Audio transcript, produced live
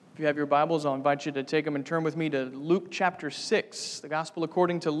you have your Bibles, I'll invite you to take them and turn with me to Luke chapter 6. The Gospel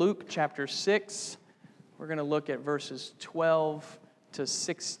according to Luke chapter 6. We're going to look at verses 12 to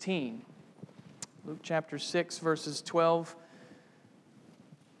 16. Luke chapter 6, verses 12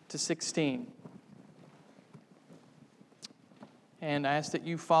 to 16. And I ask that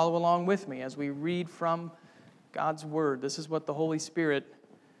you follow along with me as we read from God's Word. This is what the Holy Spirit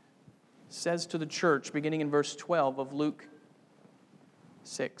says to the church, beginning in verse 12 of Luke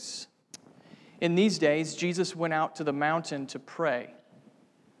 6. In these days, Jesus went out to the mountain to pray,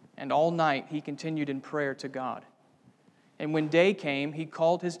 and all night he continued in prayer to God. And when day came, he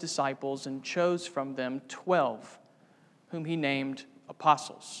called his disciples and chose from them 12, whom he named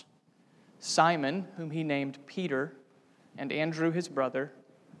apostles. Simon, whom he named Peter, and Andrew his brother,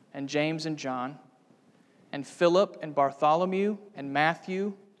 and James and John, and Philip and Bartholomew, and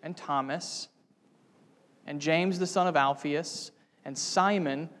Matthew and Thomas, and James the son of Alphaeus, and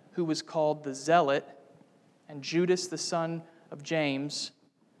Simon, who was called the Zealot, and Judas the son of James,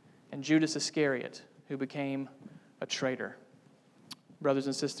 and Judas Iscariot, who became a traitor. Brothers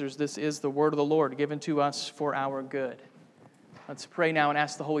and sisters, this is the word of the Lord given to us for our good. Let's pray now and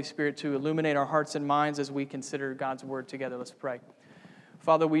ask the Holy Spirit to illuminate our hearts and minds as we consider God's word together. Let's pray.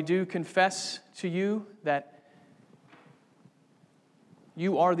 Father, we do confess to you that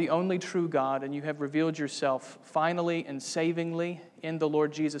you are the only true God, and you have revealed yourself finally and savingly in the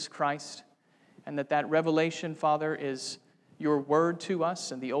Lord Jesus Christ, and that revelation, Father, is your word to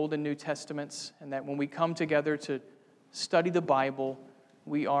us in the Old and New Testaments, and that when we come together to study the Bible,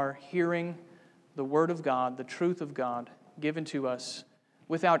 we are hearing the word of God, the truth of God, given to us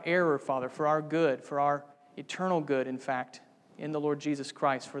without error, Father, for our good, for our eternal good, in fact, in the Lord Jesus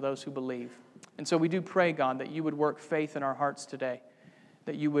Christ, for those who believe. And so we do pray, God, that you would work faith in our hearts today,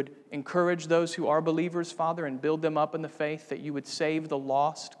 that you would encourage those who are believers, Father, and build them up in the faith, that you would save the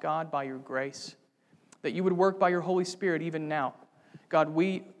lost, God, by your grace, that you would work by your Holy Spirit even now. God,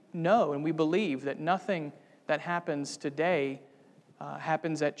 we know and we believe that nothing that happens today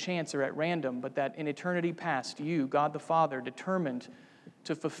happens at chance or at random, but that in eternity past, you, God the Father, determined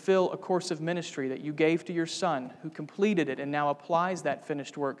to fulfill a course of ministry that you gave to your Son, who completed it and now applies that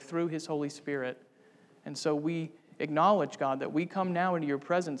finished work through his Holy Spirit. And so we acknowledge, God, that we come now into your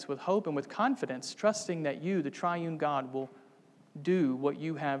presence with hope and with confidence, trusting that you, the triune God, will do what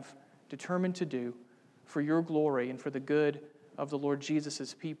you have determined to do for your glory and for the good of the Lord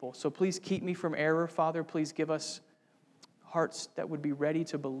Jesus' people. So please keep me from error, Father. Please give us hearts that would be ready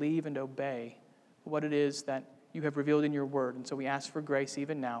to believe and obey what it is that you have revealed in your word. And so we ask for grace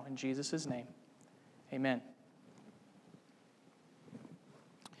even now in Jesus' name. Amen.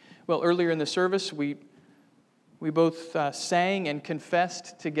 Well, earlier in the service, we both sang and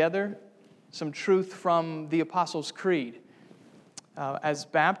confessed together some truth from the Apostles' Creed. As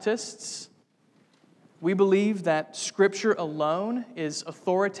Baptists, we believe that Scripture alone is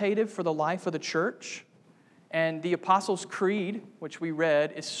authoritative for the life of the church, and the Apostles' Creed, which we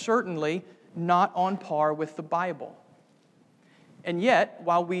read, is certainly not on par with the Bible. And yet,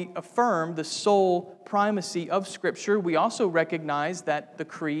 while we affirm the sole primacy of Scripture, we also recognize that the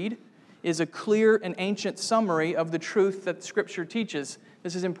Creed is a clear and ancient summary of the truth that Scripture teaches.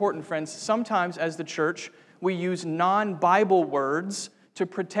 This is important, friends. Sometimes, as the church, we use non-Bible words to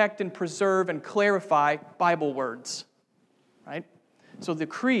protect and preserve and clarify Bible words, right? So the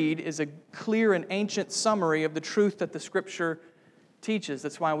Creed is a clear and ancient summary of the truth that the Scripture teaches.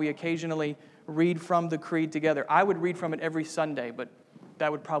 That's why we occasionally read from the Creed together. I would read from it every Sunday, but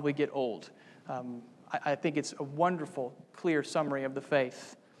that would probably get old. I think it's a wonderful, clear summary of the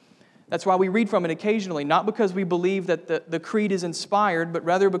faith. That's why we read from it occasionally, not because we believe that the Creed is inspired, but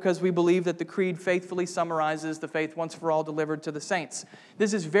rather because we believe that the Creed faithfully summarizes the faith once for all delivered to the saints.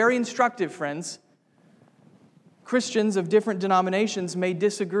 This is very instructive, friends. Christians of different denominations may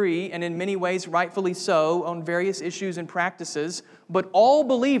disagree, and in many ways rightfully so, on various issues and practices, but all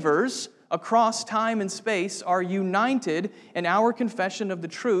believers across time and space are united in our confession of the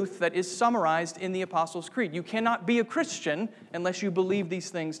truth that is summarized in the Apostles' Creed. You cannot be a Christian unless you believe these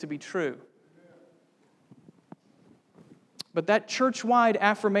things to be true. But that church-wide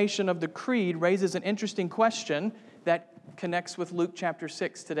affirmation of the Creed raises an interesting question that connects with Luke chapter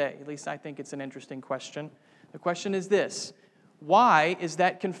 6 today. At least I think it's an interesting question. The question is this: why is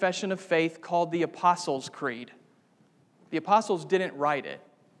that confession of faith called the Apostles' Creed? The apostles didn't write it,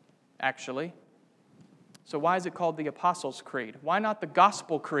 actually. So why is it called the Apostles' Creed? Why not the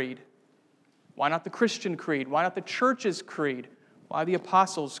Gospel Creed? Why not the Christian Creed? Why not the Church's Creed? Why the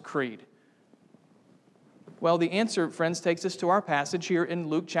Apostles' Creed? Well, the answer, friends, takes us to our passage here in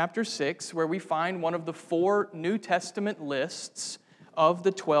Luke chapter 6, where we find one of the 4 New Testament lists of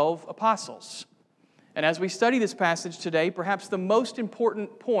the 12 apostles. And as we study this passage today, perhaps the most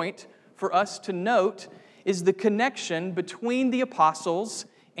important point for us to note is the connection between the apostles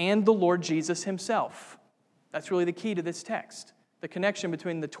and the Lord Jesus himself. That's really the key to this text, the connection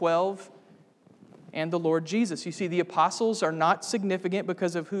between the 12 and the Lord Jesus. You see, the apostles are not significant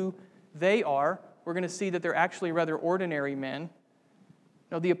because of who they are. We're going to see that they're actually rather ordinary men.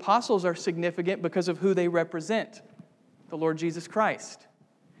 No, the apostles are significant because of who they represent, the Lord Jesus Christ.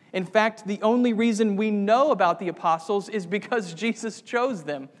 In fact, the only reason we know about the apostles is because Jesus chose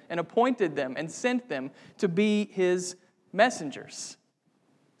them and appointed them and sent them to be his messengers.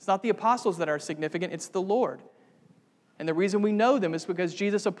 It's not the apostles that are significant, it's the Lord. And the reason we know them is because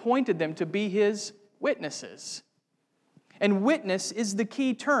Jesus appointed them to be his witnesses. And witness is the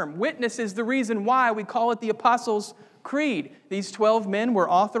key term. Witness is the reason why we call it the Apostles' Creed. These 12 men were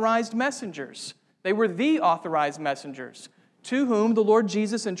authorized messengers. They were the authorized messengers to whom the Lord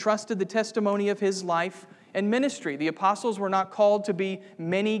Jesus entrusted the testimony of his life and ministry. The apostles were not called to be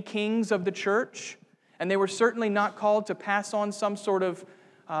many kings of the church, and they were certainly not called to pass on some sort of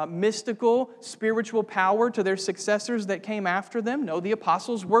mystical, spiritual power to their successors that came after them. No, the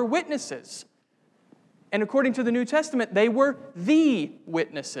apostles were witnesses. And according to the New Testament, they were the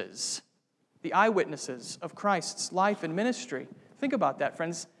witnesses, the eyewitnesses of Christ's life and ministry. Think about that,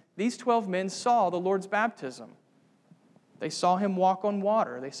 friends. These 12 men saw the Lord's baptism. They saw him walk on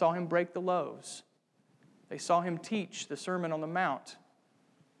water. They saw him break the loaves. They saw him teach the Sermon on the Mount.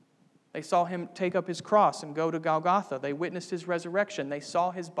 They saw him take up his cross and go to Golgotha. They witnessed his resurrection. They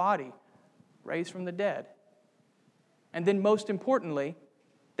saw his body raised from the dead. And then most importantly,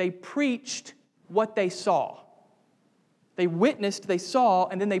 they preached what they saw. They witnessed, they saw,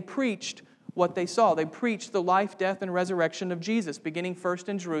 and then they preached what they saw. They preached the life, death, and resurrection of Jesus, beginning first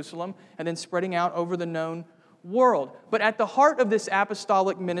in Jerusalem and then spreading out over the known world. But at the heart of this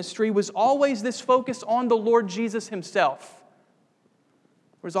apostolic ministry was always this focus on the Lord Jesus himself.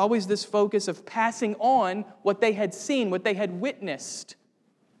 There was always this focus of passing on what they had seen, what they had witnessed,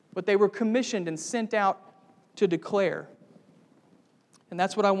 what they were commissioned and sent out to declare. And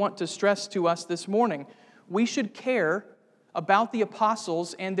that's what I want to stress to us this morning. We should care about the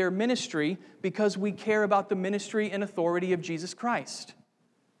apostles and their ministry because we care about the ministry and authority of Jesus Christ.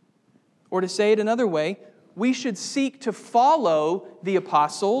 Or to say it another way, we should seek to follow the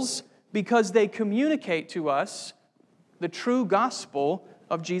apostles because they communicate to us the true gospel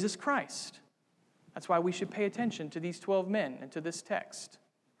of Jesus Christ. That's why we should pay attention to these 12 men and to this text.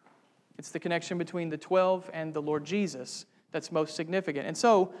 It's the connection between the 12 and the Lord Jesus that's most significant. And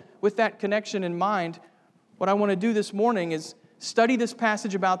so, with that connection in mind, what I want to do this morning is study this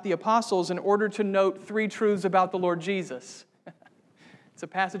passage about the apostles in order to note 3 truths about the Lord Jesus. It's a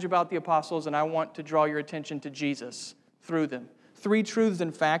passage about the apostles, and I want to draw your attention to Jesus through them. 3 truths,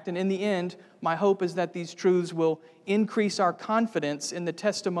 in fact, and in the end, my hope is that these truths will increase our confidence in the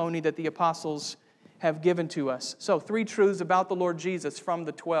testimony that the apostles have given to us. So, 3 truths about the Lord Jesus from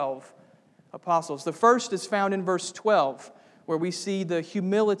the 12 apostles. The first is found in verse 12, where we see the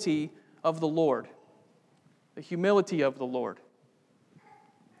humility of the Lord. The humility of the Lord.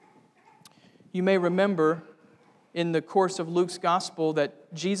 You may remember in the course of Luke's gospel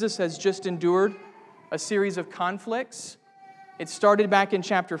that Jesus has just endured a series of conflicts. It started back in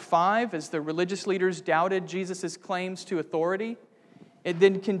chapter 5 as the religious leaders doubted Jesus' claims to authority. It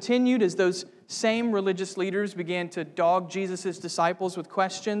then continued as those same religious leaders began to dog Jesus' disciples with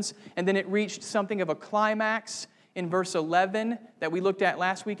questions. And then it reached something of a climax in verse 11 that we looked at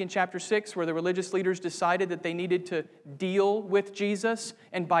last week in chapter 6, where the religious leaders decided that they needed to deal with Jesus.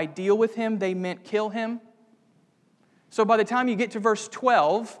 And by deal with him, they meant kill him. So by the time you get to verse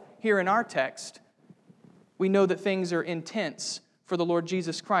 12 here in our text, we know that things are intense for the Lord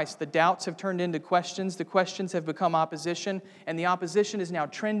Jesus Christ. The doubts have turned into questions. The questions have become opposition. And the opposition is now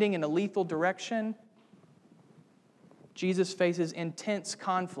trending in a lethal direction. Jesus faces intense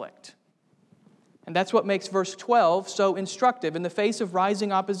conflict. And that's what makes verse 12 so instructive. In the face of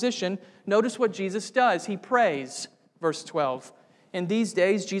rising opposition, notice what Jesus does. He prays, verse 12. In these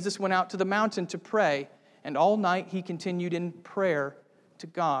days, Jesus went out to the mountain to pray, and all night he continued in prayer to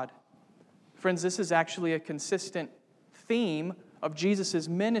God. Friends, this is actually a consistent theme of Jesus'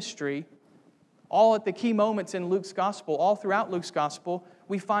 ministry. All at the key moments in Luke's gospel, all throughout Luke's gospel,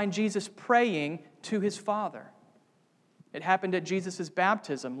 we find Jesus praying to his Father. It happened at Jesus'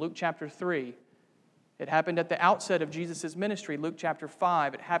 baptism, Luke chapter 3. It happened at the outset of Jesus' ministry, Luke chapter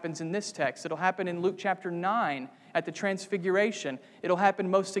 5. It happens in this text. It'll happen in Luke chapter 9 at the Transfiguration. It'll happen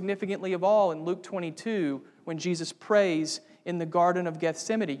most significantly of all in Luke 22 when Jesus prays in the Garden of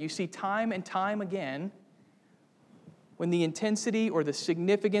Gethsemane. You see, time and time again, when the intensity or the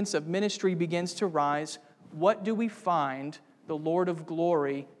significance of ministry begins to rise, what do we find the Lord of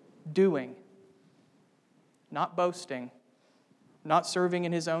glory doing? Not boasting, not serving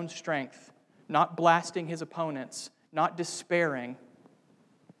in his own strength, not blasting his opponents, not despairing.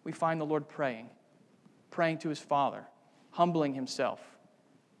 We find the Lord praying to his Father, humbling himself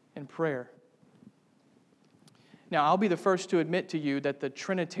in prayer. Now, I'll be the first to admit to you that the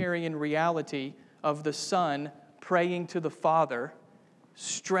Trinitarian reality of the Son praying to the Father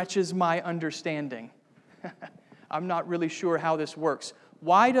stretches my understanding. I'm not really sure how this works.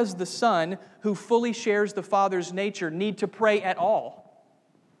 Why does the Son, who fully shares the Father's nature, need to pray at all?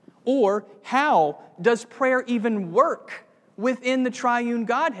 Or how does prayer even work within the triune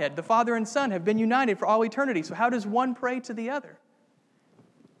Godhead? The Father and Son have been united for all eternity, so how does one pray to the other?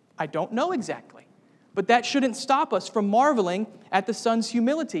 I don't know exactly. But that shouldn't stop us from marveling at the Son's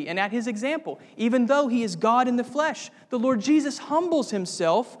humility and at his example. Even though he is God in the flesh, the Lord Jesus humbles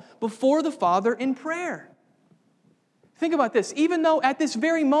himself before the Father in prayer. Think about this. Even though at this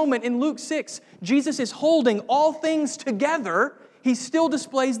very moment in Luke 6, Jesus is holding all things together, he still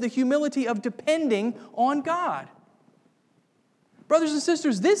displays the humility of depending on God. Brothers and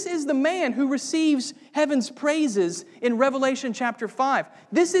sisters, this is the man who receives heaven's praises in Revelation chapter 5.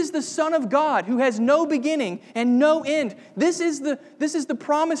 This is the Son of God who has no beginning and no end. This is the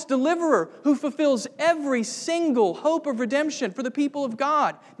promised deliverer who fulfills every single hope of redemption for the people of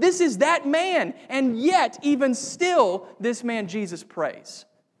God. This is that man, and yet, even still, this man Jesus prays.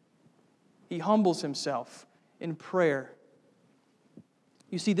 He humbles himself in prayer.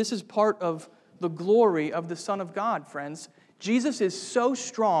 You see, this is part of the glory of the Son of God, friends. Jesus is so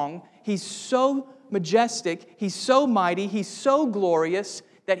strong, he's so majestic, he's so mighty, he's so glorious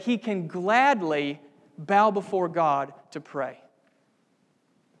that he can gladly bow before God to pray.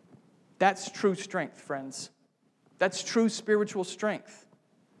 That's true strength, friends. That's true spiritual strength.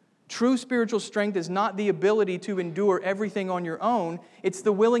 True spiritual strength is not the ability to endure everything on your own, it's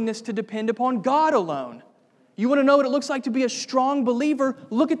the willingness to depend upon God alone. You want to know what it looks like to be a strong believer?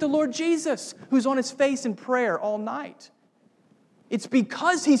 Look at the Lord Jesus, who's on his face in prayer all night. It's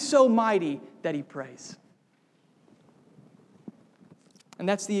because he's so mighty that he prays. And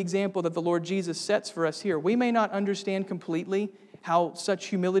that's the example that the Lord Jesus sets for us here. We may not understand completely how such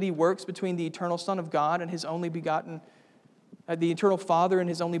humility works between the eternal Son of God and his only begotten, the eternal Father and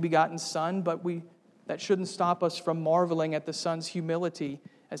his only begotten Son, but that shouldn't stop us from marveling at the Son's humility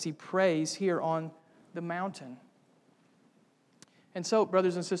as he prays here on the mountain. And so,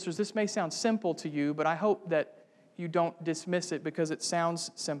 brothers and sisters, this may sound simple to you, but I hope that you don't dismiss it because it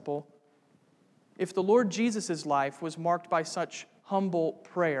sounds simple. If the Lord Jesus' life was marked by such humble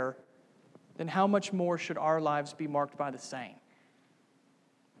prayer, then how much more should our lives be marked by the same?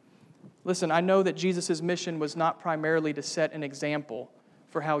 Listen, I know that Jesus' mission was not primarily to set an example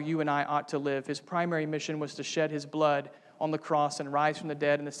for how you and I ought to live. His primary mission was to shed his blood on the cross and rise from the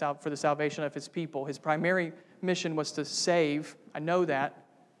dead for the salvation of his people. His primary mission was to save. I know that.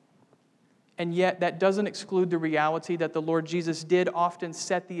 And yet that doesn't exclude the reality that the Lord Jesus did often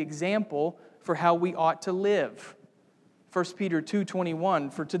set the example for how we ought to live. 1 Peter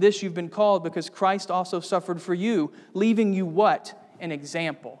 2:21, for to this you've been called because Christ also suffered for you, leaving you what? An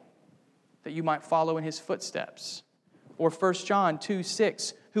example, that you might follow in his footsteps. Or 1 John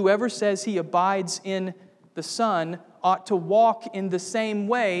 2:6, whoever says he abides in the Son ought to walk in the same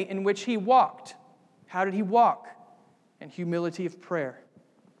way in which he walked. How did he walk? In humility of prayer.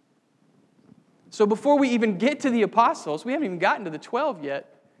 So before we even get to the apostles, we haven't even gotten to the 12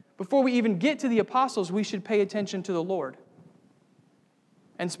 yet. Before we even get to the apostles, we should pay attention to the Lord.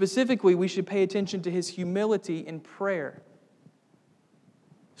 And specifically, we should pay attention to his humility in prayer.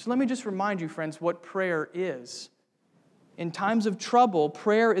 So let me just remind you, friends, what prayer is. In times of trouble,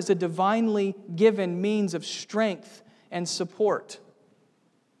 prayer is a divinely given means of strength and support.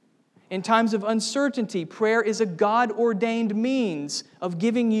 In times of uncertainty, prayer is a God-ordained means of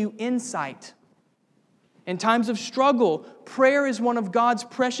giving you insight. In times of struggle, prayer is one of God's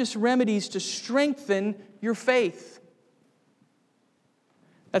precious remedies to strengthen your faith.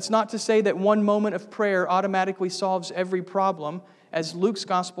 That's not to say that one moment of prayer automatically solves every problem. As Luke's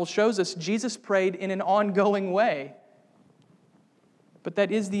gospel shows us, Jesus prayed in an ongoing way. But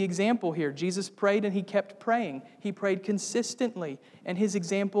that is the example here. Jesus prayed and he kept praying. He prayed consistently, and his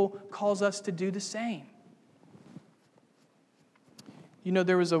example calls us to do the same. You know,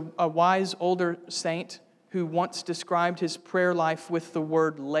 there was a wise older saint who once described his prayer life with the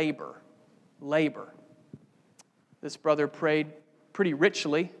word labor. Labor. This brother prayed pretty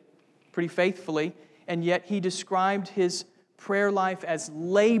richly, pretty faithfully, and yet he described his prayer life as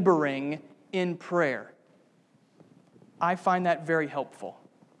laboring in prayer. I find that very helpful.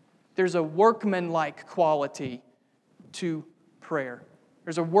 There's a workmanlike quality to prayer.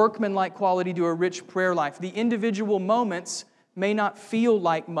 There's a workmanlike quality to a rich prayer life. The individual moments may not feel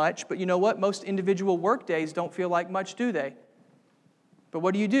like much, but you know what? Most individual work days don't feel like much, do they? But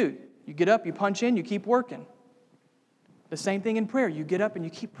what do? You get up, you punch in, you keep working. The same thing in prayer. You get up and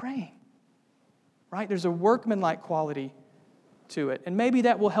you keep praying. Right? There's a workmanlike quality to it. And maybe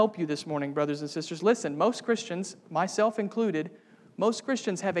that will help you this morning, brothers and sisters. Listen, most Christians, myself included, most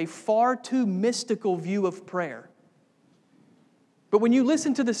Christians have a far too mystical view of prayer. But when you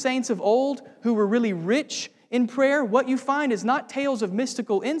listen to the saints of old who were really rich in prayer, what you find is not tales of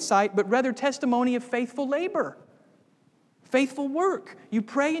mystical insight, but rather testimony of faithful labor, faithful work. You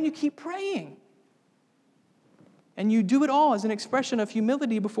pray and you keep praying. And you do it all as an expression of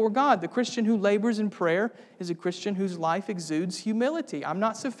humility before God. The Christian who labors in prayer is a Christian whose life exudes humility. I'm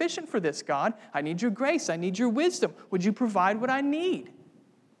not sufficient for this, God. I need your grace. I need your wisdom. Would you provide what I need?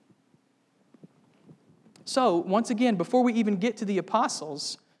 So, once again, before we even get to the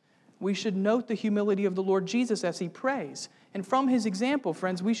apostles, we should note the humility of the Lord Jesus as He prays. And from His example,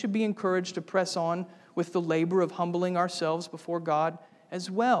 friends, we should be encouraged to press on with the labor of humbling ourselves before God as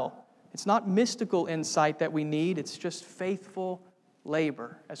well. It's not mystical insight that we need. It's just faithful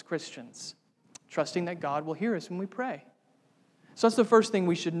labor as Christians, trusting that God will hear us when we pray. So that's the first thing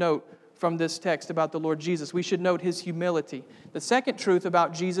we should note from this text about the Lord Jesus. We should note His humility. The second truth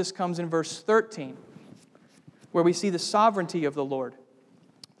about Jesus comes in verse 13, where we see the sovereignty of the Lord.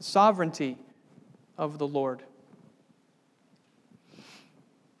 The sovereignty of the Lord.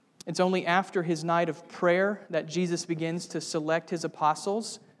 It's only after His night of prayer that Jesus begins to select His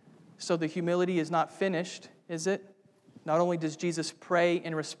apostles. So the humility is not finished, is it? Not only does Jesus pray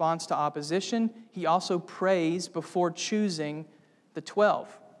in response to opposition, He also prays before choosing the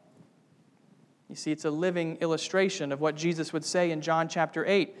 12. You see, it's a living illustration of what Jesus would say in John chapter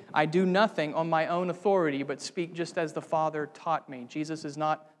 8. I do nothing on my own authority, but speak just as the Father taught me. Jesus is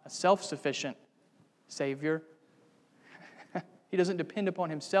not a self-sufficient Savior. He doesn't depend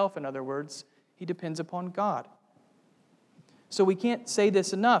upon Himself, in other words. He depends upon God. So we can't say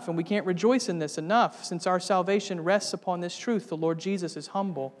this enough, and we can't rejoice in this enough, since our salvation rests upon this truth. The Lord Jesus is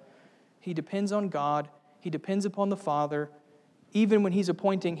humble. He depends on God. He depends upon the Father, even when He's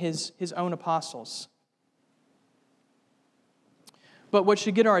appointing His own apostles. But what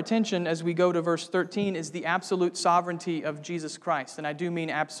should get our attention as we go to verse 13 is the absolute sovereignty of Jesus Christ. And I do mean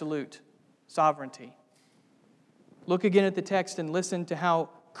absolute sovereignty. Look again at the text and listen to how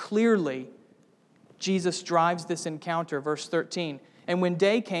clearly Jesus drives this encounter. Verse 13. And when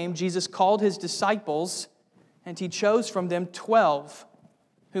day came, Jesus called His disciples, and He chose from them 12,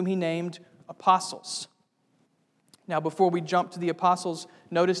 whom He named apostles. Now, before we jump to the apostles,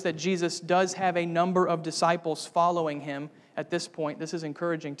 notice that Jesus does have a number of disciples following Him at this point. This is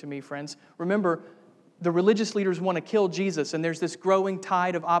encouraging to me, friends. Remember, the religious leaders want to kill Jesus, and there's this growing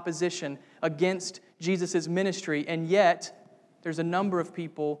tide of opposition against Jesus' ministry, and yet there's a number of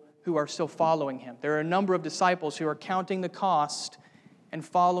people who are still following Him. There are a number of disciples who are counting the cost and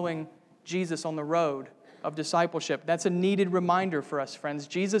following Jesus on the road of discipleship. That's a needed reminder for us, friends.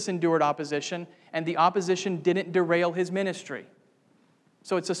 Jesus endured opposition, and the opposition didn't derail His ministry.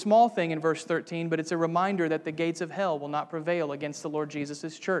 So it's a small thing in verse 13, but it's a reminder that the gates of hell will not prevail against the Lord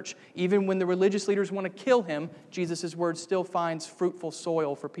Jesus' church. Even when the religious leaders want to kill Him, Jesus' word still finds fruitful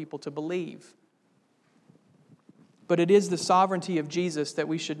soil for people to believe. But it is the sovereignty of Jesus that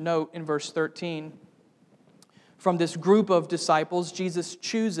we should note in verse 13. From this group of disciples, Jesus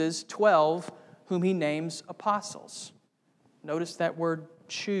chooses 12 whom He names apostles. Notice that word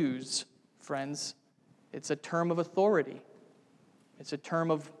choose, friends. It's a term of authority. It's a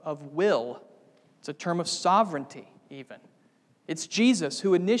term of will. It's a term of sovereignty, even. It's Jesus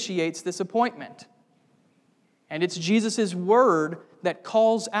who initiates this appointment. And it's Jesus' word that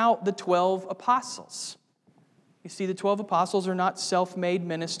calls out the 12 apostles. You see, the 12 apostles are not self-made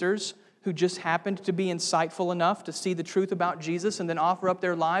ministers who just happened to be insightful enough to see the truth about Jesus and then offer up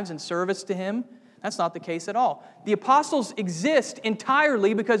their lives in service to Him. That's not the case at all. The apostles exist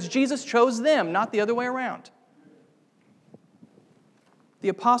entirely because Jesus chose them, not the other way around. The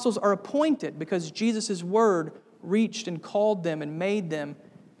apostles are appointed because Jesus' word reached and called them and made them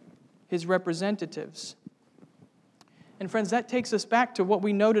His representatives. And friends, that takes us back to what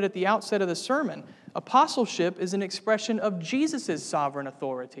we noted at the outset of the sermon. Apostleship is an expression of Jesus' sovereign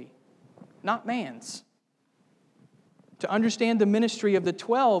authority, not man's. To understand the ministry of the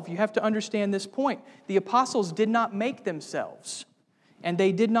 12, you have to understand this point. The apostles did not make themselves, and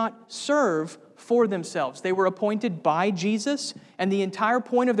they did not serve for themselves. They were appointed by Jesus, and the entire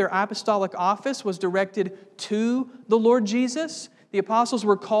point of their apostolic office was directed to the Lord Jesus. The apostles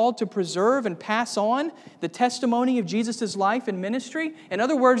were called to preserve and pass on the testimony of Jesus' life and ministry. In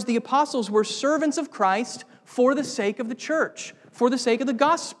other words, the apostles were servants of Christ for the sake of the church, for the sake of the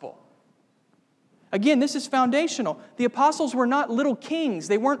gospel. Again, this is foundational. The apostles were not little kings.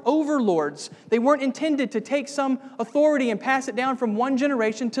 They weren't overlords. They weren't intended to take some authority and pass it down from one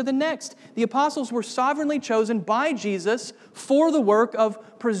generation to the next. The apostles were sovereignly chosen by Jesus for the work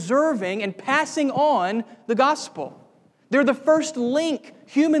of preserving and passing on the gospel. They're the first link,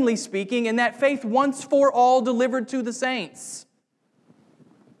 humanly speaking, in that faith once for all delivered to the saints.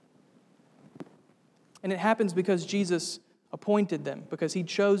 And it happens because Jesus appointed them, because He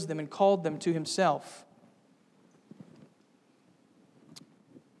chose them and called them to Himself.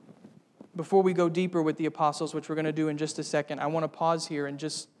 Before we go deeper with the apostles, which we're going to do in just a second, I want to pause here and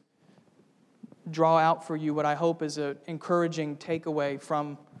just draw out for you what I hope is an encouraging takeaway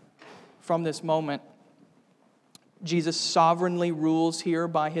from this moment. Jesus sovereignly rules here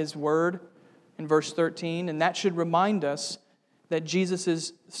by His word in verse 13, and that should remind us that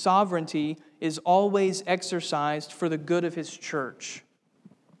Jesus' sovereignty is always exercised for the good of His church.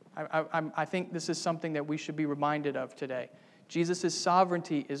 I think this is something that we should be reminded of today. Jesus'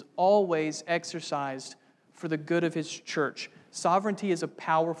 sovereignty is always exercised for the good of His church. Sovereignty is a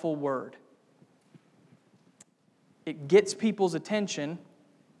powerful word. It gets people's attention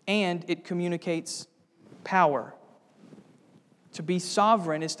and it communicates power. To be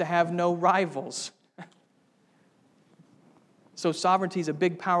sovereign is to have no rivals. So sovereignty is a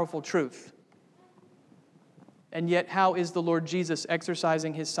big, powerful truth. And yet, how is the Lord Jesus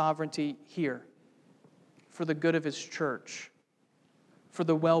exercising His sovereignty here? For the good of His church, for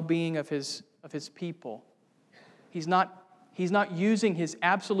the well-being of His people. He's not using His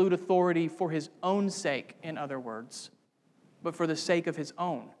absolute authority for His own sake, in other words, but for the sake of His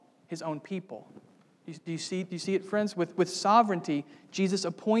own people. Do you see it, friends? With sovereignty, Jesus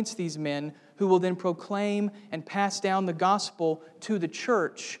appoints these men who will then proclaim and pass down the gospel to the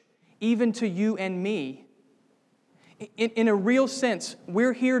church, even to you and me. In a real sense,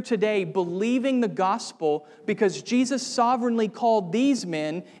 we're here today believing the gospel because Jesus sovereignly called these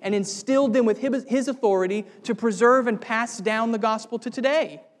men and instilled them with His authority to preserve and pass down the gospel to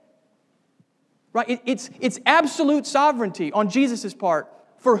today. Right? It's absolute sovereignty on Jesus' part.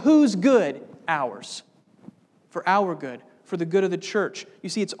 For whose good? Ours. For our good. For the good of the church. You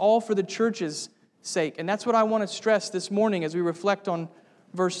see, it's all for the church's sake. And that's what I want to stress this morning as we reflect on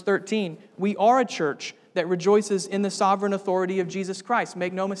verse 13. We are a church that rejoices in the sovereign authority of Jesus Christ.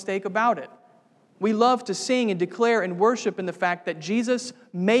 Make no mistake about it. We love to sing and declare and worship in the fact that Jesus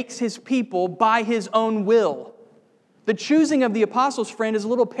makes His people by His own will. The choosing of the apostles, friend, is a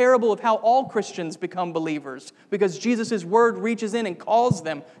little parable of how all Christians become believers because Jesus' word reaches in and calls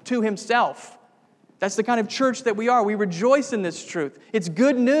them to Himself. That's the kind of church that we are. We rejoice in this truth. It's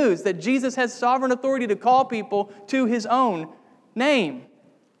good news that Jesus has sovereign authority to call people to His own name.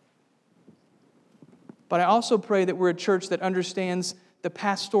 But I also pray that we're a church that understands the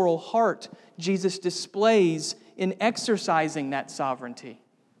pastoral heart Jesus displays in exercising that sovereignty.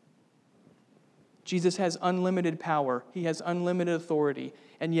 Jesus has unlimited power. He has unlimited authority.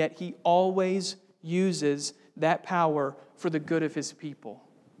 And yet He always uses that power for the good of His people.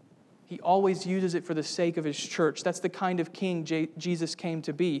 He always uses it for the sake of His church. That's the kind of king Jesus came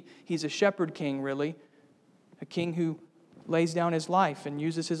to be. He's a shepherd king, really. A king who lays down His life and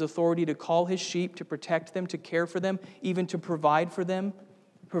uses His authority to call His sheep, to protect them, to care for them, even to provide for them,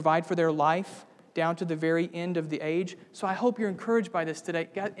 provide for their life down to the very end of the age. So I hope you're encouraged by this today.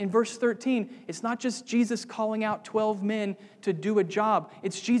 God, in verse 13, it's not just Jesus calling out 12 men to do a job.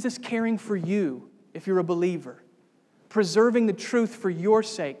 It's Jesus caring for you if you're a believer, preserving the truth for your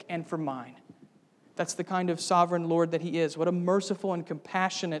sake and for mine. That's the kind of sovereign Lord that He is. What a merciful and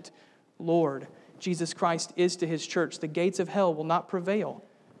compassionate Lord Jesus Christ is to His church. The gates of hell will not prevail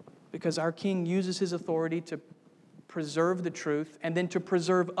because our King uses His authority to preserve the truth and then to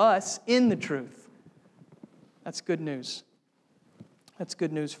preserve us in the truth. That's good news. That's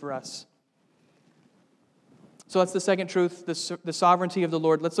good news for us. So that's the second truth, the sovereignty of the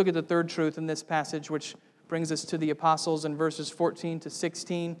Lord. Let's look at the third truth in this passage, which brings us to the apostles in verses 14 to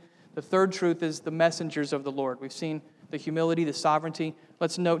 16. The third truth is the messengers of the Lord. We've seen the humility, the sovereignty.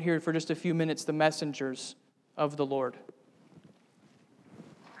 Let's note here for just a few minutes the messengers of the Lord.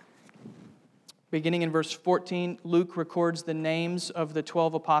 Beginning in verse 14, Luke records the names of the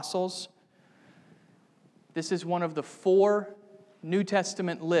 12 apostles. This is one of the 4 New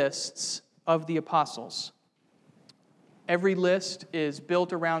Testament lists of the apostles. Every list is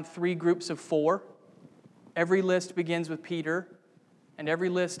built around 3 groups of 4. Every list begins with Peter, and every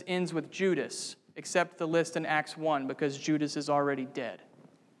list ends with Judas, except the list in Acts 1, because Judas is already dead.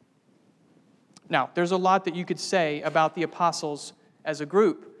 Now, there's a lot that you could say about the apostles as a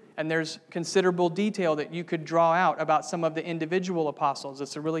group, and there's considerable detail that you could draw out about some of the individual apostles.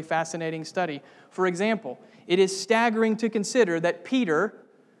 It's a really fascinating study. For example, it is staggering to consider that Peter,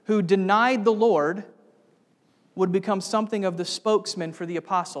 who denied the Lord, would become something of the spokesman for the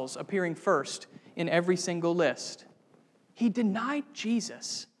apostles, appearing first in every single list. He denied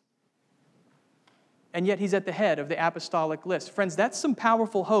Jesus, and yet he's at the head of the apostolic list. Friends, that's some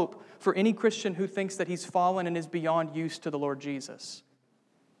powerful hope for any Christian who thinks that he's fallen and is beyond use to the Lord Jesus.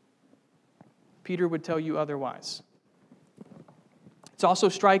 Peter would tell you otherwise. It's also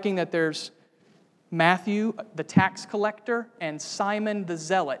striking that there's Matthew, the tax collector, and Simon the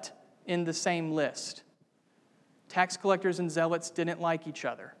zealot in the same list. Tax collectors and zealots didn't like each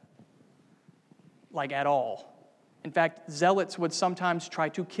other, like at all. In fact, zealots would sometimes try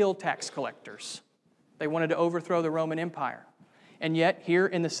to kill tax collectors. They wanted to overthrow the Roman Empire. And yet, here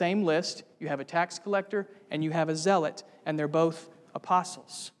in the same list, you have a tax collector and you have a zealot, and they're both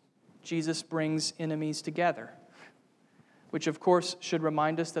apostles. Jesus brings enemies together, which of course should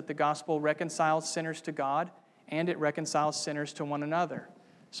remind us that the gospel reconciles sinners to God and it reconciles sinners to one another.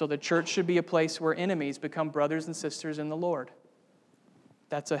 So the church should be a place where enemies become brothers and sisters in the Lord.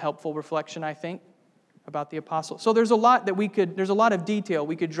 That's a helpful reflection, I think, about the apostles. So there's a lot of detail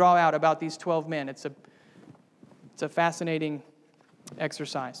we could draw out about these 12 men. It's a fascinating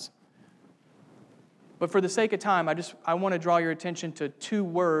exercise. But for the sake of time, I want to draw your attention to 2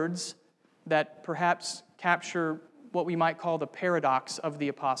 words that perhaps capture what we might call the paradox of the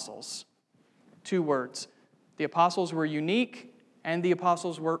apostles. 2 words. The apostles were unique and the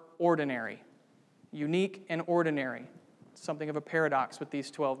apostles were ordinary. Unique and ordinary. Something of a paradox with these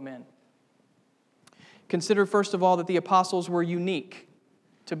 12 men. Consider first of all that the apostles were unique.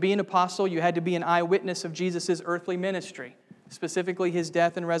 To be an apostle, you had to be an eyewitness of Jesus' earthly ministry, specifically his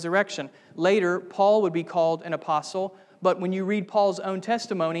death and resurrection. Later, Paul would be called an apostle, but when you read Paul's own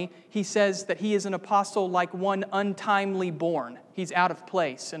testimony, he says that he is an apostle like one untimely born. He's out of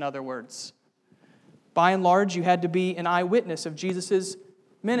place, in other words. By and large, you had to be an eyewitness of Jesus'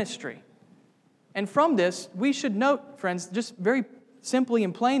 ministry. And from this, we should note, friends, just very simply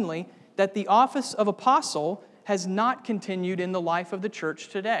and plainly, that the office of apostle has not continued in the life of the church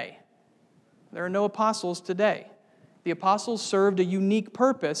today. There are no apostles today. The apostles served a unique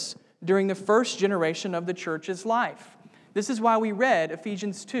purpose during the first generation of the church's life. This is why we read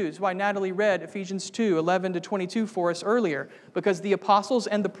Ephesians 2. This is why Natalie read Ephesians 2, 11 to 22 for us earlier, because the apostles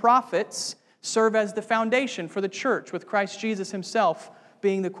and the prophets serve as the foundation for the church, with Christ Jesus himself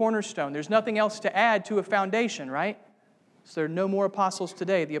being the cornerstone. There's nothing else to add to a foundation, right? So there are no more apostles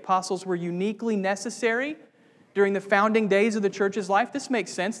today. The apostles were uniquely necessary during the founding days of the church's life. This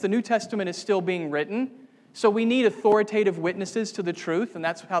makes sense. The New Testament is still being written. So we need authoritative witnesses to the truth, and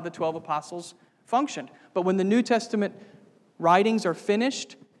that's how the 12 apostles functioned. But when the New Testament writings are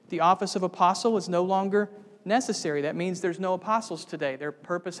finished, the office of apostle is no longer necessary. That means there's no apostles today. Their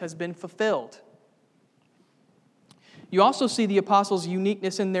purpose has been fulfilled. You also see the apostles'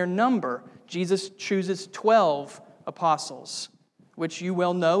 uniqueness in their number. Jesus chooses 12 apostles, which you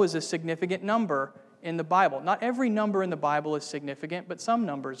well know is a significant number in the Bible. Not every number in the Bible is significant, but some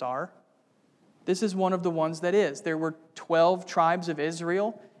numbers are. This is one of the ones that is. There were 12 tribes of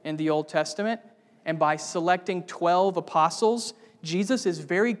Israel in the Old Testament, and by selecting 12 apostles, Jesus is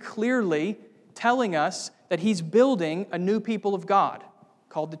very clearly telling us that he's building a new people of God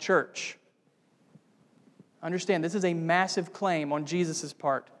called the church. Understand, this is a massive claim on Jesus'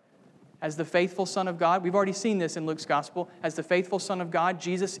 part. As the faithful Son of God, we've already seen this in Luke's Gospel, as the faithful Son of God,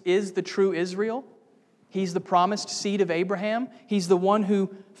 Jesus is the true Israel. He's the promised seed of Abraham. He's the one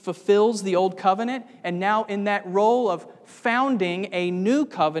who fulfills the old covenant. And now in that role of founding a new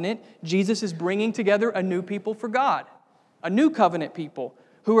covenant, Jesus is bringing together a new people for God. A new covenant people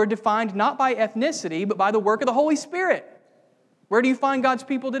who are defined not by ethnicity, but by the work of the Holy Spirit. Where do you find God's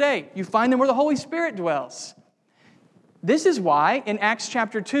people today? You find them where the Holy Spirit dwells. This is why in Acts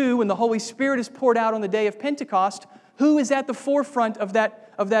chapter 2, when the Holy Spirit is poured out on the day of Pentecost, who is at the forefront of that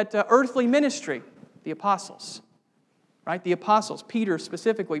earthly ministry? The apostles, right? The apostles, Peter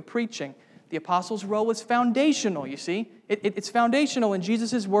specifically preaching. The apostles' role is foundational, you see. It's foundational in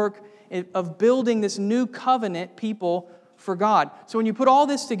Jesus' work of building this new covenant people for God. So when you put all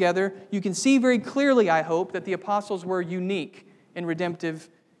this together, you can see very clearly, I hope, that the apostles were unique in redemptive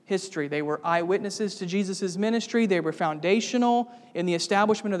history. They were eyewitnesses to Jesus' ministry. They were foundational in the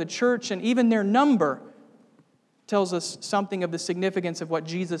establishment of the church, and even their number tells us something of the significance of what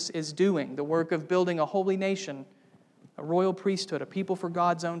Jesus is doing, the work of building a holy nation, a royal priesthood, a people for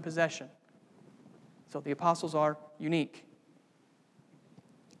God's own possession. So the apostles are unique.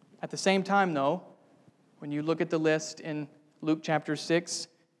 At the same time, though, when you look at the list in Luke chapter 6,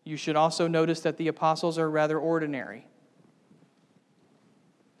 you should also notice that the apostles are rather ordinary.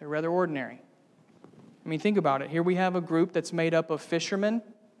 They're rather ordinary. I mean, think about it. Here we have a group that's made up of fishermen,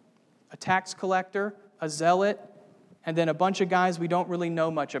 a tax collector, a zealot, and then a bunch of guys we don't really know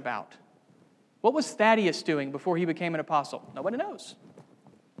much about. What was Thaddeus doing before he became an apostle? Nobody knows.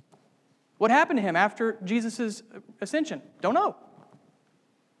 What happened to him after Jesus' ascension? Don't know.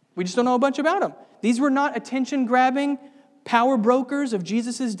 We just don't know a bunch about him. These were not attention-grabbing power brokers of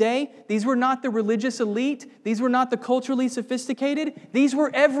Jesus' day. These were not the religious elite. These were not the culturally sophisticated. These were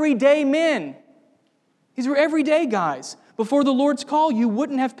everyday men. These were everyday guys. Before the Lord's call, you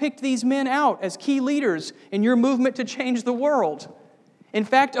wouldn't have picked these men out as key leaders in your movement to change the world. In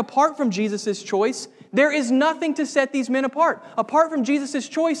fact, apart from Jesus' choice, there is nothing to set these men apart. Apart from Jesus'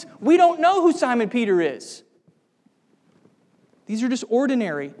 choice, we don't know who Simon Peter is. These are just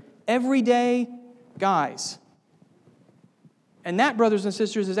ordinary, everyday guys. And that, brothers and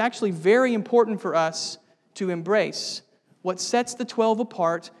sisters, is actually very important for us to embrace. What sets the 12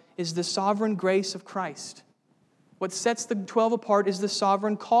 apart is the sovereign grace of Christ. What sets the 12 apart is the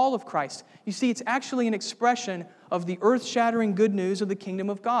sovereign call of Christ. You see, it's actually an expression of the earth-shattering good news of the kingdom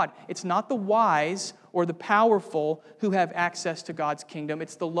of God. It's not the wise or the powerful who have access to God's kingdom.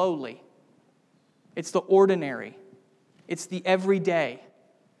 It's the lowly. It's the ordinary. It's the everyday.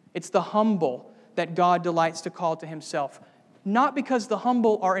 It's the humble that God delights to call to Himself. Not because the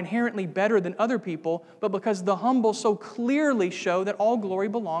humble are inherently better than other people, but because the humble so clearly show that all glory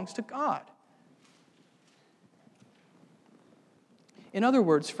belongs to God. In other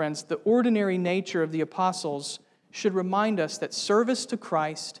words, friends, the ordinary nature of the apostles should remind us that service to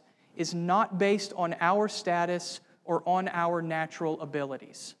Christ is not based on our status or on our natural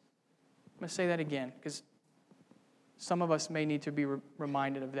abilities. I'm going to say that again, because some of us may need to be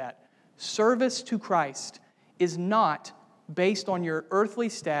reminded of that. Service to Christ is not based on your earthly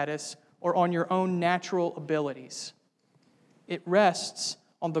status or on your own natural abilities. It rests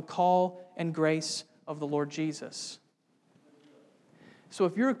on the call and grace of the Lord Jesus. So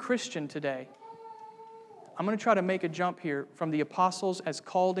if you're a Christian today, I'm going to try to make a jump here from the apostles as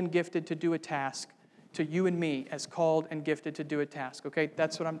called and gifted to do a task to you and me as called and gifted to do a task. Okay,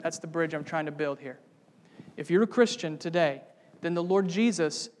 that's the bridge I'm trying to build here. If you're a Christian today, then the Lord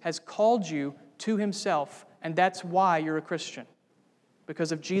Jesus has called you to Himself, and that's why you're a Christian,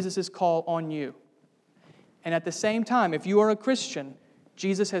 because of Jesus' call on you. And at the same time, if you are a Christian,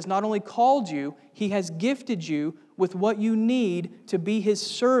 Jesus has not only called you, He has gifted you with what you need to be His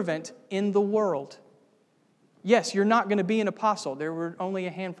servant in the world. Yes, you're not going to be an apostle. There were only a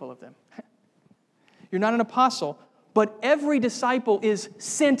handful of them. You're not an apostle, but every disciple is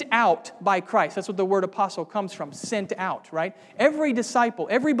sent out by Christ. That's what the word apostle comes from, sent out, right? Every disciple,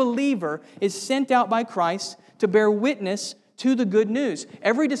 every believer is sent out by Christ to bear witness to the good news.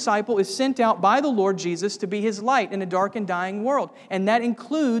 Every disciple is sent out by the Lord Jesus to be His light in a dark and dying world. And that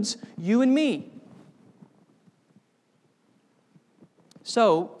includes you and me.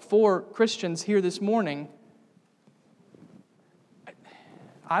 So, for Christians here this morning,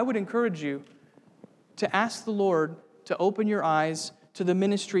 I would encourage you to ask the Lord to open your eyes to the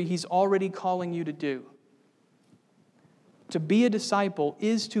ministry He's already calling you to do. To be a disciple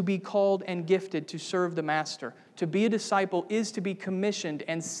is to be called and gifted to serve the Master. To be a disciple is to be commissioned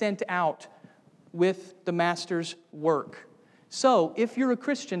and sent out with the Master's work. So, if you're a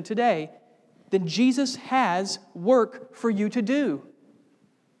Christian today, then Jesus has work for you to do.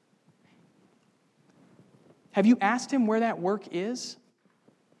 Have you asked Him where that work is?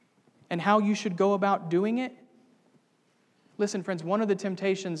 And how you should go about doing it? Listen, friends, one of the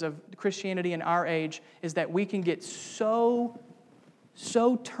temptations of Christianity in our age is that we can get so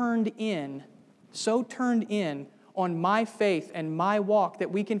turned in on my faith and my walk that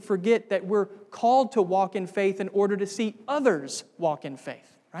we can forget that we're called to walk in faith in order to see others walk in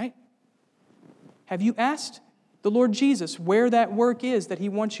faith, right? Have you asked the Lord Jesus where that work is that He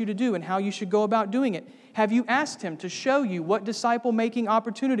wants you to do and how you should go about doing it? Have you asked Him to show you what disciple-making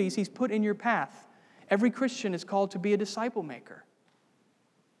opportunities He's put in your path? Every Christian is called to be a disciple maker.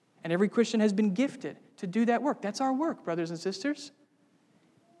 And every Christian has been gifted to do that work. That's our work, brothers and sisters.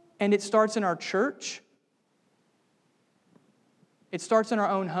 And it starts in our church. It starts in our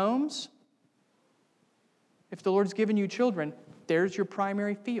own homes. If the Lord's given you children, there's your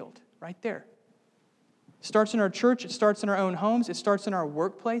primary field, right there. It starts in our church. It starts in our own homes. It starts in our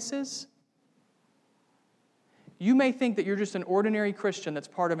workplaces. You may think that you're just an ordinary Christian that's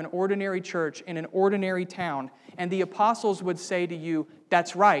part of an ordinary church in an ordinary town, and the apostles would say to you,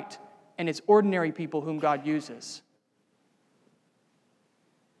 that's right, and it's ordinary people whom God uses.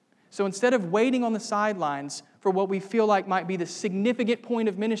 So instead of waiting on the sidelines for what we feel like might be the significant point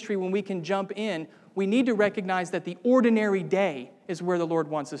of ministry when we can jump in, we need to recognize that the ordinary day is where the Lord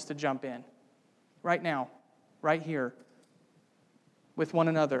wants us to jump in. Right now, right here, with one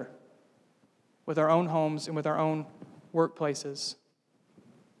another, with our own homes and with our own workplaces.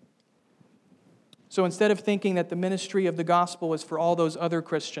 So instead of thinking that the ministry of the gospel is for all those other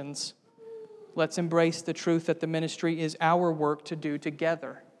Christians, let's embrace the truth that the ministry is our work to do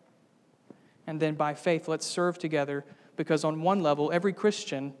together. And then by faith, let's serve together, because on one level, every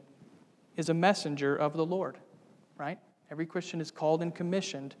Christian is a messenger of the Lord, right? Every Christian is called and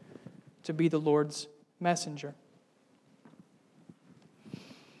commissioned to be the Lord's messenger.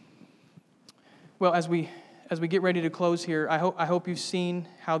 Well, as we get ready to close here, I hope you've seen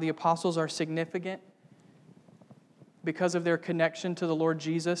how the apostles are significant because of their connection to the Lord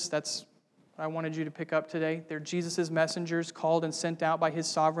Jesus. That's what I wanted you to pick up today. They're Jesus' messengers, called and sent out by His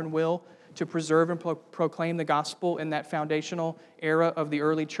sovereign will to preserve and proclaim the gospel in that foundational era of the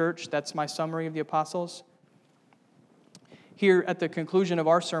early church. That's my summary of the apostles. Here at the conclusion of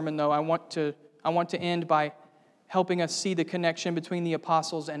our sermon, though, I want to end by helping us see the connection between the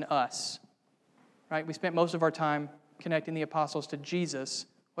apostles and us. Right? We spent most of our time connecting the apostles to Jesus.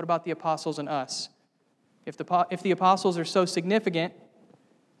 What about the apostles and us? If the apostles are so significant,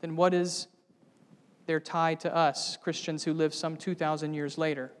 then what is their tie to us, Christians who live some 2,000 years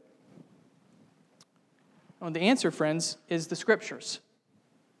later? Well, the answer, friends, is the Scriptures.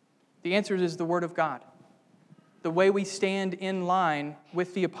 The answer is the Word of God. The way we stand in line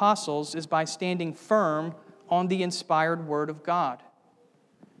with the apostles is by standing firm on the inspired Word of God.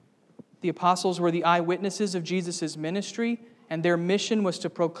 The apostles were the eyewitnesses of Jesus' ministry, and their mission was to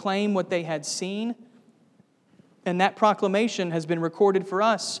proclaim what they had seen. And that proclamation has been recorded for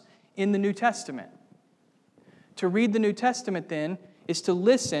us in the New Testament. To read the New Testament, then, is to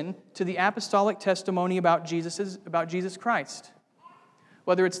listen to the apostolic testimony about Jesus Christ.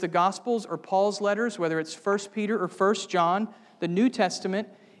 Whether it's the Gospels or Paul's letters, whether it's 1 Peter or 1 John, the New Testament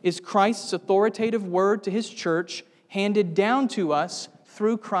is Christ's authoritative word to His church, handed down to us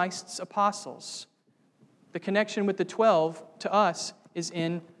through Christ's apostles. The connection with the 12 to us is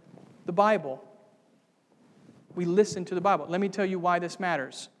in the Bible. We listen to the Bible. Let me tell you why this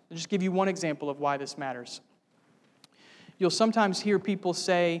matters. I'll just give you one example of why this matters. You'll sometimes hear people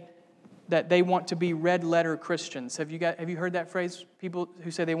say that they want to be red letter Christians. Have you heard that phrase? People who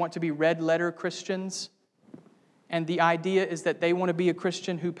say they want to be red letter Christians. And the idea is that they want to be a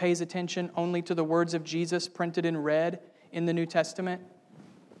Christian who pays attention only to the words of Jesus printed in red in the New Testament.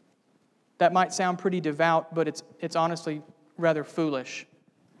 That might sound pretty devout, but it's honestly rather foolish.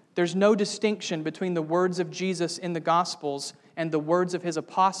 There's no distinction between the words of Jesus in the Gospels and the words of His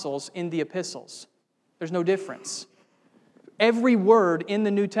apostles in the epistles. There's no difference. Every word in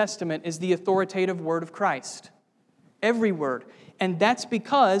the New Testament is the authoritative word of Christ. Every word. And that's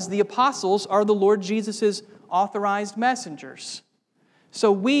because the apostles are the Lord Jesus' authorized messengers. So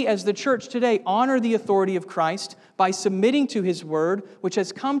we, as the church today, honor the authority of Christ by submitting to His word, which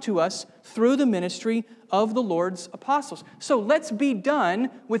has come to us through the ministry of the Lord's apostles. So let's be done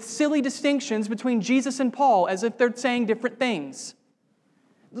with silly distinctions between Jesus and Paul as if they're saying different things.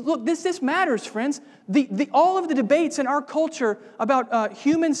 Look, this matters, friends. All of the debates in our culture about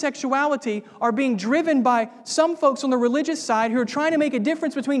human sexuality are being driven by some folks on the religious side who are trying to make a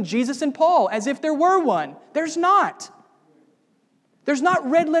difference between Jesus and Paul, as if there were one. There's not. There's not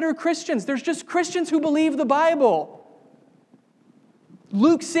red letter Christians. There's just Christians who believe the Bible.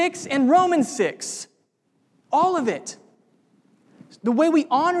 Luke 6 and Romans 6. All of it. The way we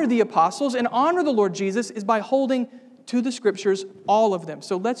honor the apostles and honor the Lord Jesus is by holding to the Scriptures, all of them.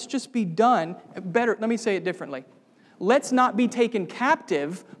 So let's just be done. Better, let me say it differently. Let's not be taken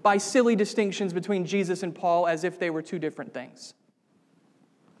captive by silly distinctions between Jesus and Paul as if they were two different things.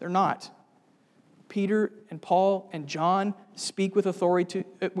 They're not. Peter and Paul and John speak with authority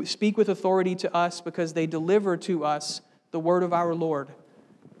to us because they deliver to us the word of our Lord,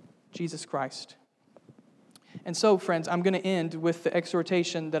 Jesus Christ. And so, friends, I'm going to end with the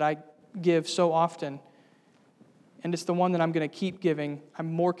exhortation that I give so often. And it's the one that I'm going to keep giving.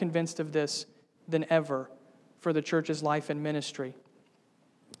 I'm more convinced of this than ever for the church's life and ministry.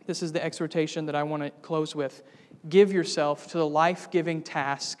 This is the exhortation that I want to close with. Give yourself to the life-giving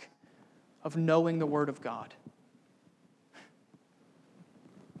task of knowing the Word of God.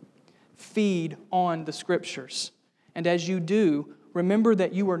 Feed on the Scriptures. And as you do, remember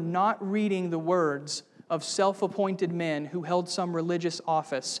that you are not reading the words of self-appointed men who held some religious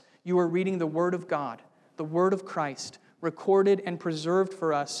office. You are reading the Word of God, the Word of Christ, recorded and preserved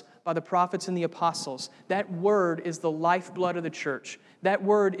for us by the prophets and the apostles. That Word is the lifeblood of the church. That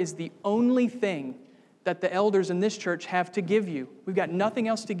Word is the only thing that the elders in this church have to give you. We've got nothing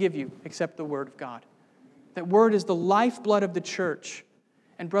else to give you except the Word of God. That Word is the lifeblood of the church.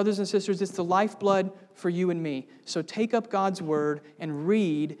 And brothers and sisters, it's the lifeblood for you and me. So take up God's Word and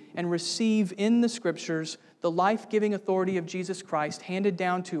read and receive in the Scriptures the life-giving authority of Jesus Christ handed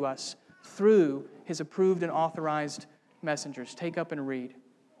down to us through His approved and authorized messengers. Take up and read.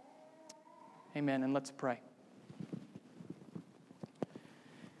 Amen, and let's pray.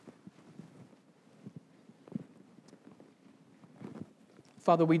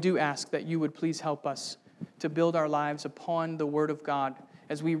 Father, we do ask that you would please help us to build our lives upon the Word of God.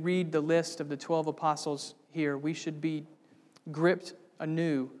 As we read the list of the 12 apostles here, we should be gripped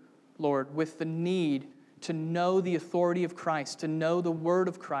anew, Lord, with the need to know the authority of Christ, to know the Word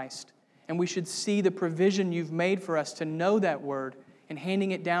of Christ. And we should see the provision you've made for us to know that Word and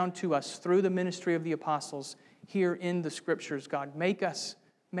handing it down to us through the ministry of the apostles here in the Scriptures, God. Make us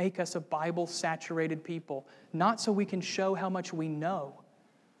a Bible-saturated people, not so we can show how much we know,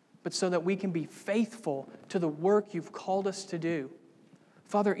 but so that we can be faithful to the work you've called us to do.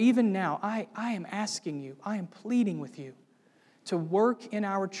 Father, even now, I am asking you, I am pleading with you to work in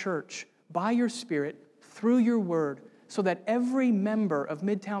our church by your Spirit through your Word so that every member of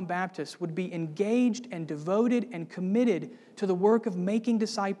Midtown Baptist would be engaged and devoted and committed to the work of making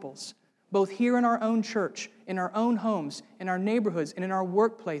disciples, both here in our own church, in our own homes, in our neighborhoods, and in our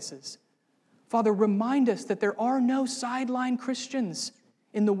workplaces. Father, remind us that there are no sideline Christians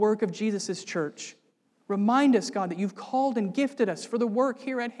in the work of Jesus' church. Remind us, God, that you've called and gifted us for the work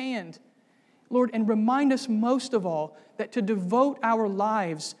here at hand. Lord, and remind us most of all that to devote our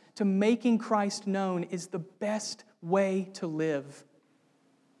lives to making Christ known is the best way to live.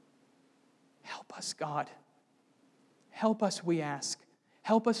 Help us, God. Help us, we ask.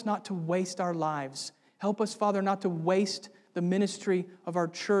 Help us not to waste our lives. Help us, Father, not to waste the ministry of our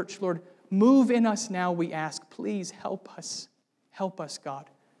church. Lord, move in us now, we ask. Please help us. Help us, God,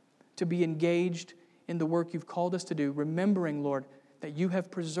 to be engaged in the work you've called us to do, remembering, Lord, that you have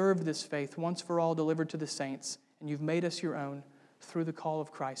preserved this faith once for all delivered to the saints, and you've made us your own through the call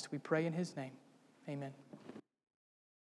of Christ. We pray in His name. Amen.